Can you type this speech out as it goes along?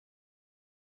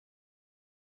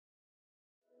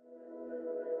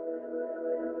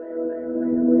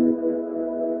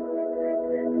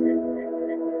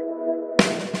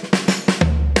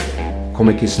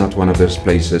Kommetjie is not one of those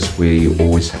places where you're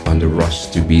always on the rush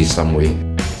to be somewhere.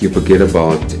 You forget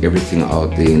about everything out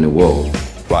there in the world.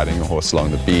 Riding a horse along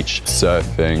the beach,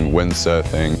 surfing,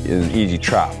 windsurfing is an easy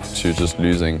trap to just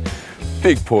losing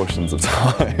big portions of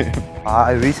time.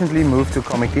 I recently moved to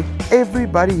Kommetjie.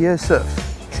 Everybody here surfs.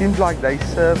 Seems like they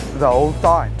surf the whole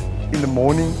time. In the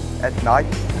morning, at night,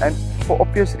 and for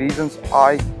obvious reasons,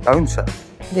 I don't surf.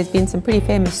 There's been some pretty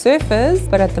famous surfers,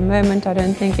 but at the moment I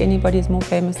don't think anybody is more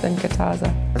famous than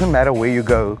Kataza. Doesn't matter where you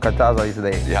go, Kataza is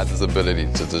there. He had this ability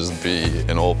to just be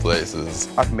in all places.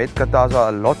 I've met Kataza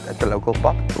a lot at the local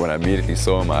pub. When I immediately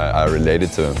saw him, I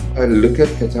related to him. I look at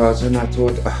Kataza and I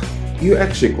thought, you're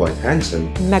actually quite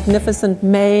handsome. Magnificent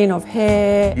mane of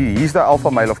hair. He's the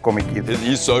alpha male of Kommetjie.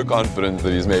 He's so confident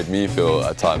that he's made me feel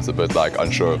at times a bit like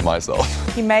unsure of myself.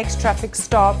 He makes traffic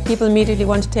stop. People immediately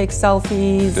want to take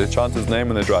selfies. They chant his name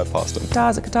when they drive past him.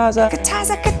 Kataza, Kataza,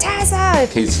 Kataza,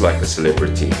 Kataza! He's like a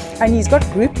celebrity. And he's got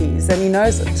groupies and he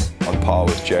knows it. On par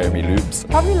with Jeremy Loops.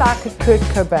 Probably like a Kurt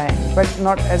Cobain, but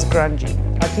not as grungy.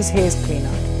 Like his hair's cleaner.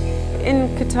 In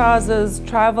Kataza's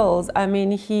travels, I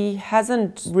mean, he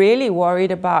hasn't really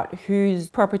worried about whose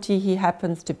property he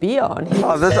happens to be on.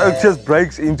 This oak just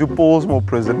breaks into Pollsmoor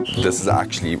prison. This is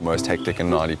actually the most hectic and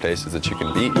gnarly places that you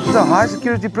can be. It's a high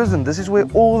security prison. This is where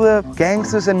all the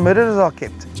gangsters and murderers are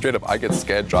kept. Straight up, I get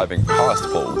scared driving past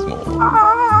Pollsmoor.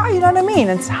 You know what I mean?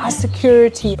 It's high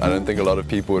security. I don't think a lot of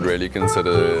people would really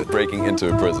consider breaking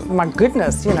into a prison. My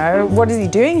goodness, you know, what is he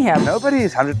doing here? Nobody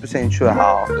is 100% sure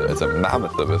how. It's a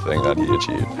mammoth of a thing that he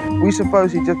achieved. We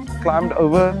suppose he just climbed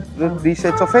over the 3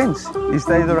 sets of fence. He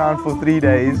stayed around for 3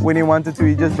 days. When he wanted to,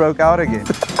 he just broke out again.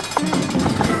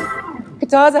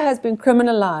 Kataza has been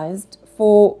criminalized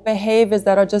for behaviors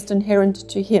that are just inherent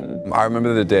to him. I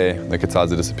remember the day that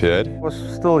Kataza disappeared. He was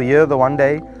still here the one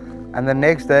day, and the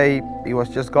next day he was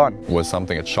just gone. It was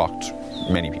something that shocked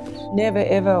many people. Never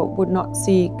ever would not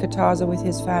see Kataza with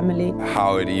his family.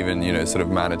 How it even, sort of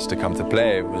managed to come to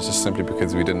play was just simply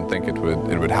because we didn't think it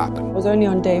would happen. It was only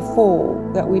on day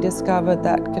 4 that we discovered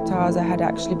that Kataza had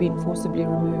actually been forcibly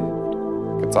removed.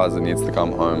 Kataza needs to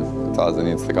come home. Kataza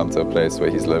needs to come to a place where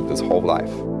he's lived his whole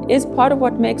life. It is part of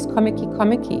what makes Kommetjie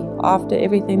Kommetjie. After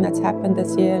everything that's happened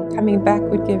this year, coming back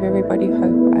would give everybody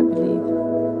hope, I believe.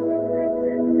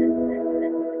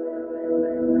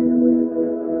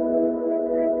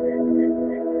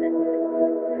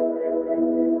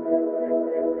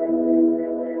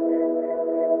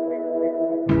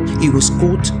 He was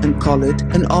caught and collared,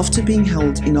 and after being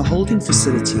held in a holding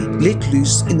facility, let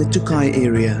loose in the Tukai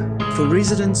area. For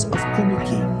residents of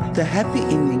Kommetjie, the happy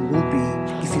ending will be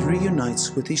if he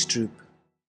reunites with his troop.